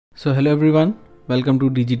So hello everyone, welcome to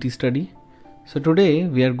DGT study. So today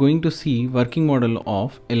we are going to see working model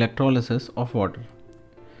of electrolysis of water.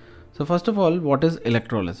 So first of all, what is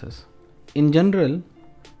electrolysis? In general,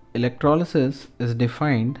 electrolysis is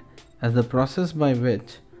defined as the process by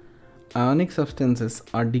which ionic substances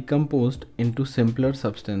are decomposed into simpler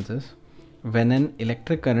substances when an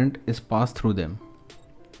electric current is passed through them.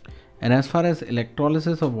 And as far as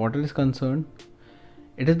electrolysis of water is concerned,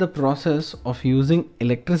 it is the process of using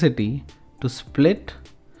electricity to split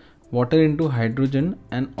water into hydrogen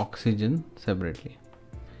and oxygen separately.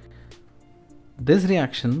 This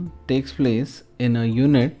reaction takes place in a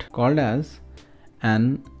unit called as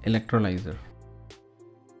an electrolyzer.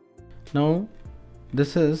 Now,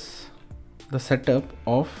 this is the setup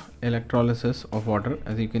of electrolysis of water,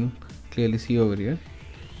 as you can clearly see over here.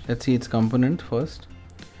 Let's see its component first.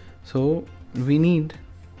 So we need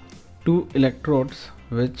two electrodes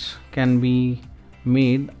which can be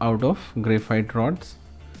made out of graphite rods,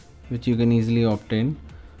 which you can easily obtain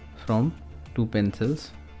from two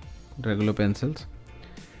pencils, regular pencils.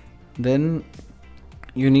 Then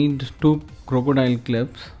you need two crocodile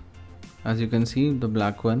clips, as you can see, the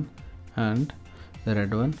black one and the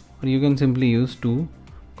red one, or you can simply use two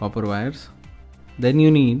copper wires. Then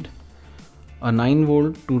you need a 9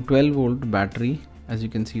 volt to 12 volt battery, as you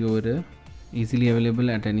can see over here, easily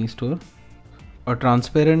available at any store. A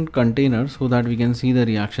transparent container so that we can see the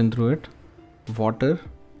reaction through it, water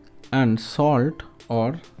and salt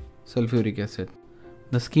or sulfuric acid.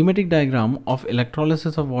 The schematic diagram of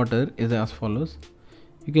electrolysis of water is as follows.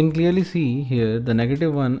 You can clearly see here the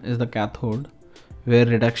negative one is the cathode, where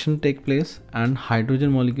reduction takes place and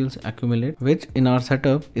hydrogen molecules accumulate, which in our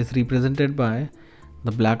setup is represented by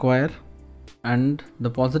the black wire, and the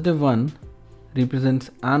positive one represents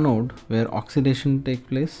anode, where oxidation takes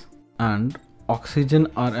place and oxygen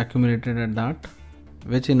are accumulated at that,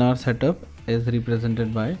 which in our setup is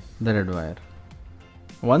represented by the red wire.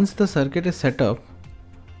 Once the circuit is set up,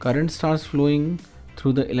 current starts flowing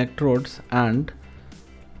through the electrodes and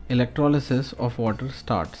electrolysis of water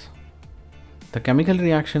starts. The chemical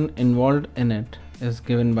reaction involved in it is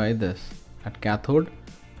given by this at cathode,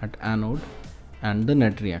 at anode, and the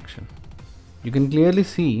net reaction. You can clearly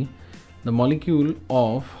see the molecule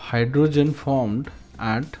of hydrogen formed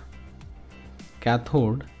at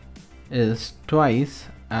cathode is twice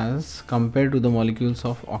as compared to the molecules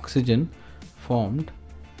of oxygen formed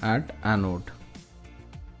at anode.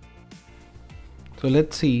 So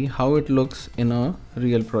let's see how it looks in a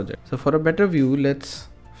real project. So for a better view, let's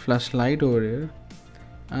flash light over here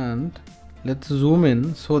and let's zoom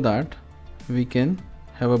in so that we can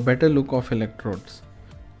have a better look of electrodes.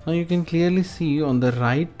 Now you can clearly see on the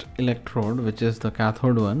right electrode, which is the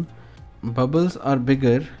cathode one, bubbles are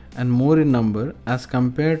bigger and more in number as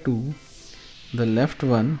compared to the left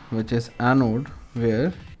one, which is anode,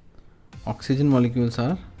 where oxygen molecules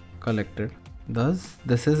are collected. Thus,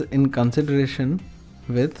 this is in consideration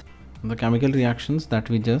with the chemical reactions that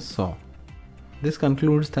we just saw. This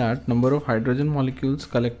concludes that number of hydrogen molecules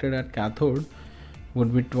collected at cathode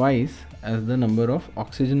would be twice as the number of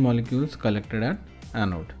oxygen molecules collected at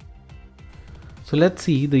anode. So let's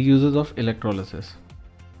see the uses of electrolysis.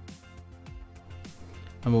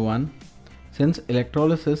 Number 1. Since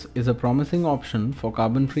electrolysis is a promising option for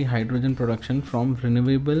carbon-free hydrogen production from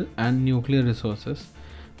renewable and nuclear resources,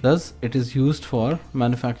 thus it is used for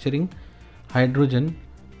manufacturing hydrogen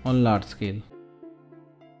on large scale.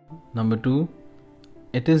 Number 2.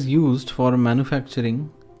 It is used for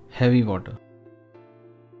manufacturing heavy water.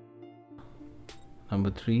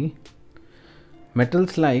 Number 3.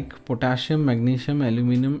 Metals like potassium, magnesium,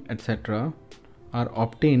 aluminum, etc. are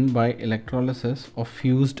obtained by electrolysis of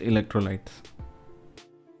fused electrolytes.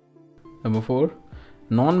 Number 4.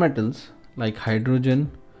 Non-metals like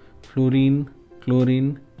hydrogen, fluorine,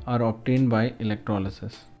 chlorine are obtained by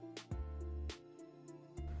electrolysis.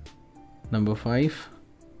 Number 5.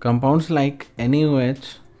 Compounds like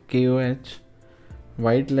NaOH, KOH,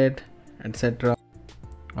 white lead, etc.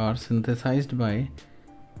 are synthesized by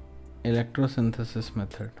electrosynthesis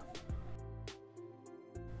method.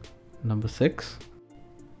 Number 6.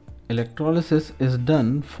 Electrolysis is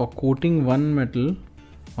done for coating one metal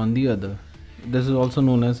on the other. This is also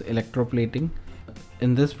known as electroplating.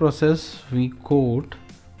 In this process, we coat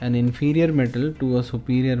an inferior metal to a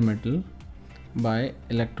superior metal by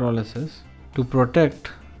electrolysis to protect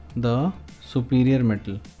the superior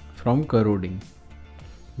metal from corroding.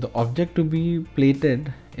 The object to be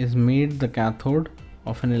plated is made the cathode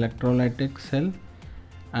of an electrolytic cell,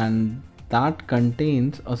 and that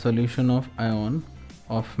contains a solution of ion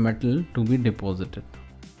of metal to be deposited.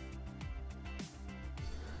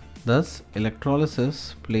 Thus,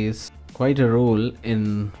 electrolysis plays quite a role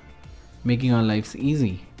in making our lives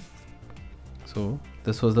easy. So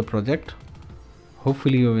this was the project.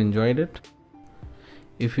 Hopefully you have enjoyed it.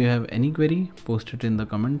 If you have any query, post it in the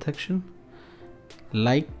comment section.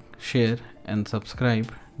 Like, share and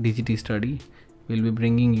subscribe DGT Study. We'll be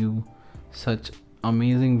bringing you such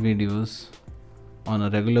amazing videos on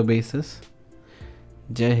a regular basis.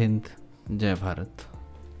 Jai Hind, Jai Bharat.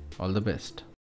 All the best.